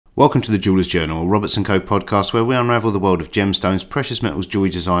Welcome to the Jeweller's Journal, a Roberts & Co podcast where we unravel the world of gemstones, precious metals, jewellery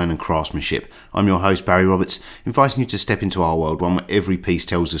design and craftsmanship. I'm your host Barry Roberts, inviting you to step into our world, one where every piece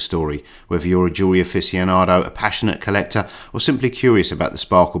tells a story. Whether you're a jewellery aficionado, a passionate collector or simply curious about the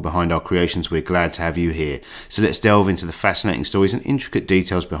sparkle behind our creations, we're glad to have you here. So let's delve into the fascinating stories and intricate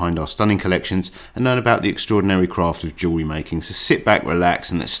details behind our stunning collections and learn about the extraordinary craft of jewellery making. So sit back, relax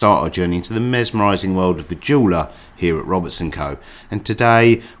and let's start our journey into the mesmerising world of the jeweller here at Roberts & Co. And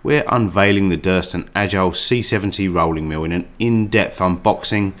today we're unveiling the Durston Agile C70 rolling mill in an in-depth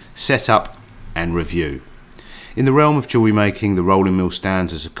unboxing, setup and review. In the realm of jewellery making, the rolling mill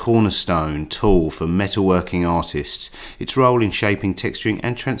stands as a cornerstone tool for metalworking artists. Its role in shaping, texturing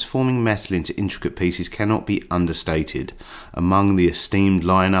and transforming metal into intricate pieces cannot be understated. Among the esteemed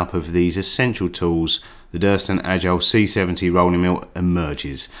lineup of these essential tools, the Durston Agile C70 rolling mill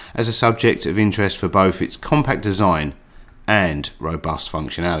emerges as a subject of interest for both its compact design and robust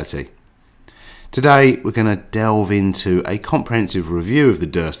functionality. Today we're going to delve into a comprehensive review of the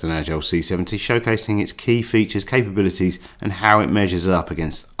Durston Agile C70, showcasing its key features, capabilities and how it measures up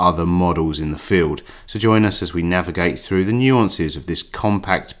against other models in the field. So join us as we navigate through the nuances of this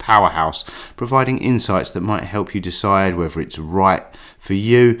compact powerhouse, providing insights that might help you decide whether it's right for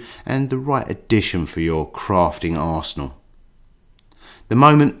you and the right addition for your crafting arsenal. The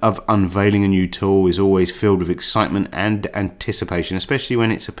moment of unveiling a new tool is always filled with excitement and anticipation, especially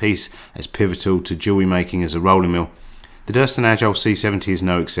when it's a piece as pivotal to jewellery making as a rolling mill. The Durston Agile C70 is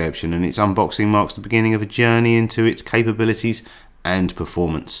no exception, and its unboxing marks the beginning of a journey into its capabilities and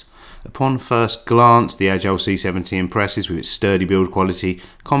performance. Upon first glance, the Agile C70 impresses with its sturdy build quality,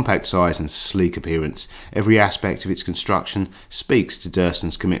 compact size and sleek appearance. Every aspect of its construction speaks to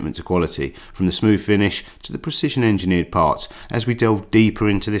Durston's commitment to quality, from the smooth finish to the precision engineered parts. As we delve deeper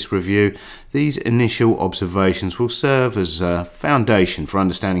into this review, these initial observations will serve as a foundation for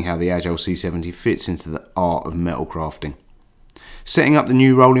understanding how the Agile C70 fits into the art of metal crafting. Setting up the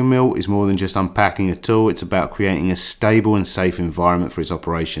new rolling mill is more than just unpacking a tool, it's about creating a stable and safe environment for its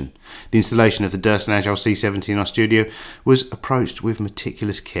operation. The installation of the Durston Agile C70 in our studio was approached with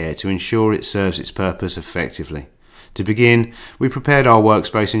meticulous care to ensure it serves its purpose effectively. To begin, we prepared our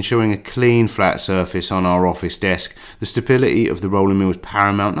workspace, ensuring a clean, flat surface on our office desk. The stability of the rolling mill is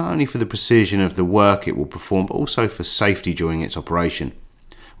paramount, not only for the precision of the work it will perform, but also for safety during its operation.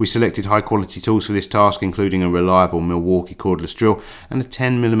 We selected high quality tools for this task, including a reliable Milwaukee cordless drill and a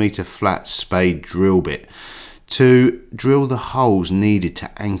 10mm flat spade drill bit to drill the holes needed to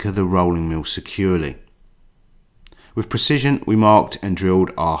anchor the rolling mill securely. With precision, we marked and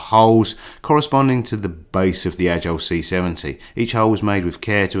drilled our holes corresponding to the base of the Agile C70. Each hole was made with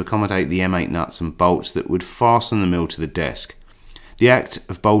care to accommodate the M8 nuts and bolts that would fasten the mill to the desk. The act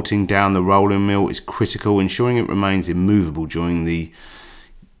of bolting down the rolling mill is critical, ensuring it remains immovable during the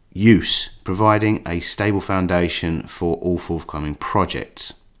use, providing a stable foundation for all forthcoming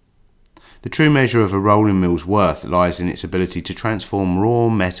projects. The true measure of a rolling mill's worth lies in its ability to transform raw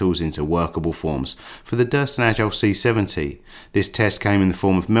metals into workable forms. For the Durston Agile C70, this test came in the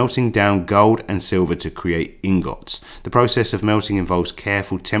form of melting down gold and silver to create ingots. The process of melting involves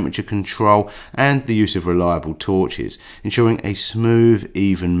careful temperature control and the use of reliable torches, ensuring a smooth,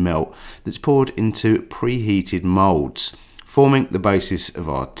 even melt that's poured into preheated moulds, forming the basis of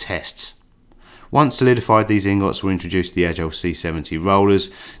our tests. Once solidified, these ingots were introduced to the Agile C70 rollers.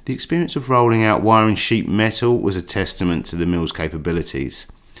 The experience of rolling out wiring sheet metal was a testament to the mill's capabilities.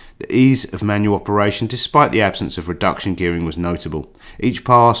 The ease of manual operation, despite the absence of reduction gearing, was notable. Each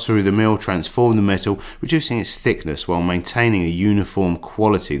pass through the mill transformed the metal, reducing its thickness while maintaining a uniform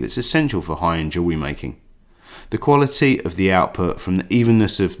quality that's essential for high-end jewellery making. The quality of the output, from the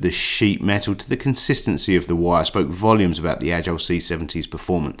evenness of the sheet metal to the consistency of the wire, spoke volumes about the Agile C70's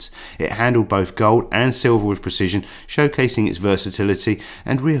performance. It handled both gold and silver with precision, showcasing its versatility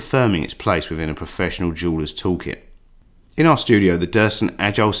and reaffirming its place within a professional jeweller's toolkit. In our studio, the Durston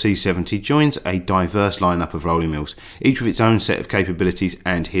Agile C70 joins a diverse lineup of rolling mills, each with its own set of capabilities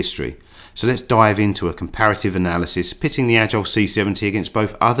and history. So let's dive into a comparative analysis, pitting the Agile C70 against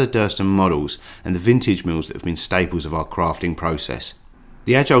both other Durston models and the vintage mills that have been staples of our crafting process.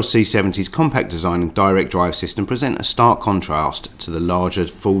 The Agile C70's compact design and direct drive system present a stark contrast to the larger,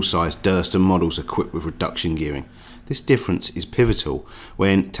 full-size Durston models equipped with reduction gearing. This difference is pivotal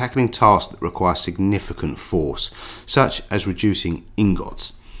when tackling tasks that require significant force, such as reducing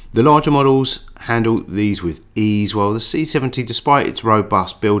ingots. The larger models handle these with ease, while the C70, despite its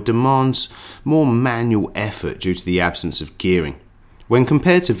robust build, demands more manual effort due to the absence of gearing. When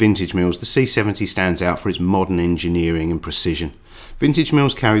compared to vintage mills, the C70 stands out for its modern engineering and precision. Vintage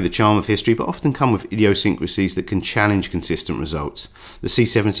mills carry the charm of history but often come with idiosyncrasies that can challenge consistent results. The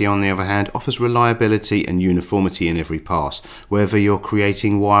C70, on the other hand, offers reliability and uniformity in every pass, whether you're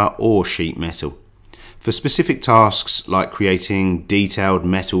creating wire or sheet metal. For specific tasks like creating detailed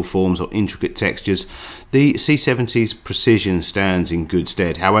metal forms or intricate textures, the C70's precision stands in good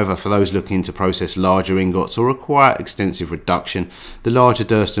stead. However, for those looking to process larger ingots or require extensive reduction, the larger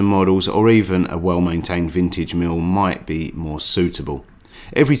Durston models or even a well-maintained vintage mill might be more suitable.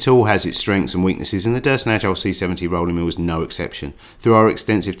 Every tool has its strengths and weaknesses, and the Durston Agile C70 rolling mill is no exception. Through our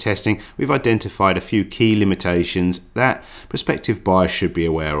extensive testing, we've identified a few key limitations that prospective buyers should be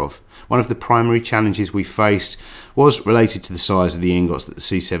aware of. One of the primary challenges we faced was related to the size of the ingots that the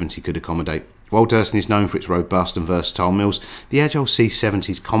C70 could accommodate. While Durston is known for its robust and versatile mills, the Agile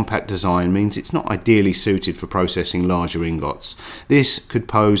C70's compact design means it's not ideally suited for processing larger ingots. This could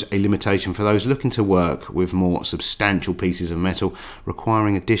pose a limitation for those looking to work with more substantial pieces of metal,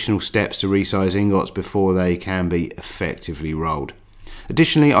 requiring additional steps to resize ingots before they can be effectively rolled.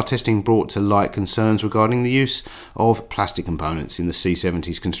 Additionally, our testing brought to light concerns regarding the use of plastic components in the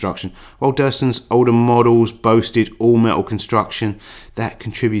C70's construction. While Durston's older models boasted all-metal construction that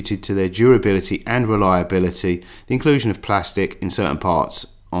contributed to their durability and reliability, the inclusion of plastic in certain parts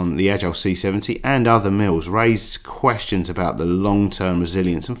on the Agile C70 and other mills raised questions about the long-term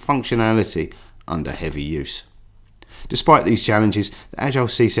resilience and functionality under heavy use. Despite these challenges, the Agile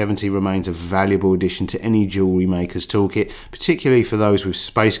C70 remains a valuable addition to any jewellery maker's toolkit, particularly for those with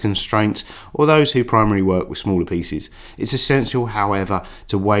space constraints or those who primarily work with smaller pieces. It's essential, however,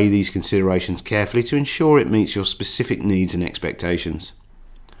 to weigh these considerations carefully to ensure it meets your specific needs and expectations.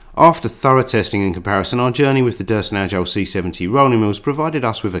 After thorough testing and comparison, our journey with the Durston Agile C70 rolling mills provided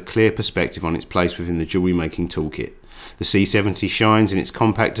us with a clear perspective on its place within the jewellery making toolkit. The C70 shines in its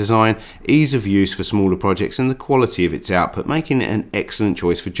compact design, ease of use for smaller projects and the quality of its output, making it an excellent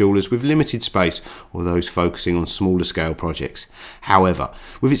choice for jewellers with limited space or those focusing on smaller scale projects. However,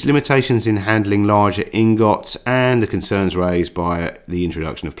 with its limitations in handling larger ingots and the concerns raised by the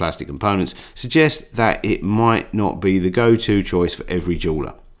introduction of plastic components, suggest that it might not be the go-to choice for every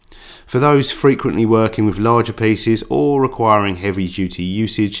jeweller. For those frequently working with larger pieces or requiring heavy-duty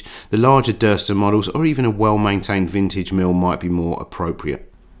usage, the larger Durston models or even a well-maintained vintage mill might be more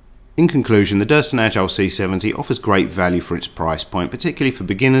appropriate. In conclusion, the Durston Agile C70 offers great value for its price point, particularly for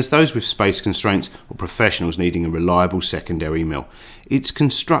beginners, those with space constraints or professionals needing a reliable secondary mill. Its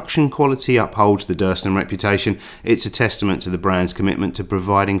construction quality upholds the Durston reputation. It's a testament to the brand's commitment to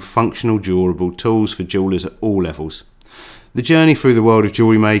providing functional, durable tools for jewellers at all levels. The journey through the world of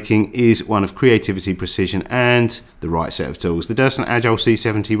jewellery making is one of creativity, precision and the right set of tools. The Durston Agile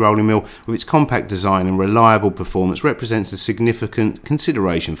C70 rolling mill, with its compact design and reliable performance, represents a significant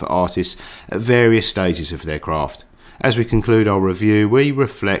consideration for artists at various stages of their craft. As we conclude our review, we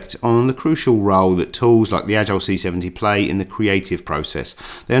reflect on the crucial role that tools like the Agile C70 play in the creative process.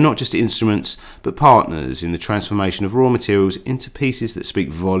 They are not just instruments, but partners in the transformation of raw materials into pieces that speak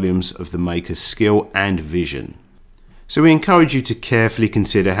volumes of the maker's skill and vision. So we encourage you to carefully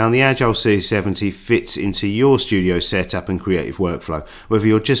consider how the Agile C70 fits into your studio setup and creative workflow. Whether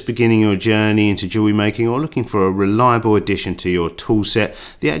you're just beginning your journey into jewellery making or looking for a reliable addition to your tool set,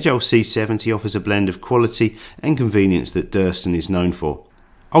 the Agile C70 offers a blend of quality and convenience that Durston is known for.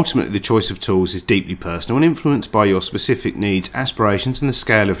 Ultimately, the choice of tools is deeply personal and influenced by your specific needs, aspirations and the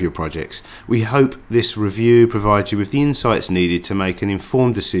scale of your projects. We hope this review provides you with the insights needed to make an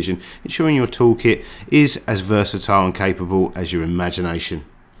informed decision, ensuring your toolkit is as versatile and capable as your imagination.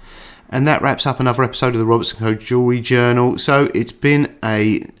 And that wraps up another episode of the Robertson Co Jewellery Journal. So it's been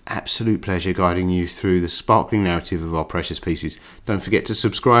an absolute pleasure guiding you through the sparkling narrative of our precious pieces. Don't forget to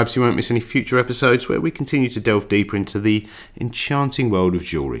subscribe so you won't miss any future episodes where we continue to delve deeper into the enchanting world of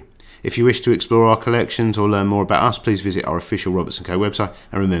jewellery. If you wish to explore our collections or learn more about us, please visit our official Robertson Co website.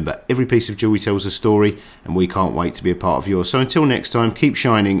 And remember, every piece of jewellery tells a story and we can't wait to be a part of yours. So until next time, keep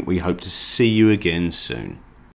shining. We hope to see you again soon.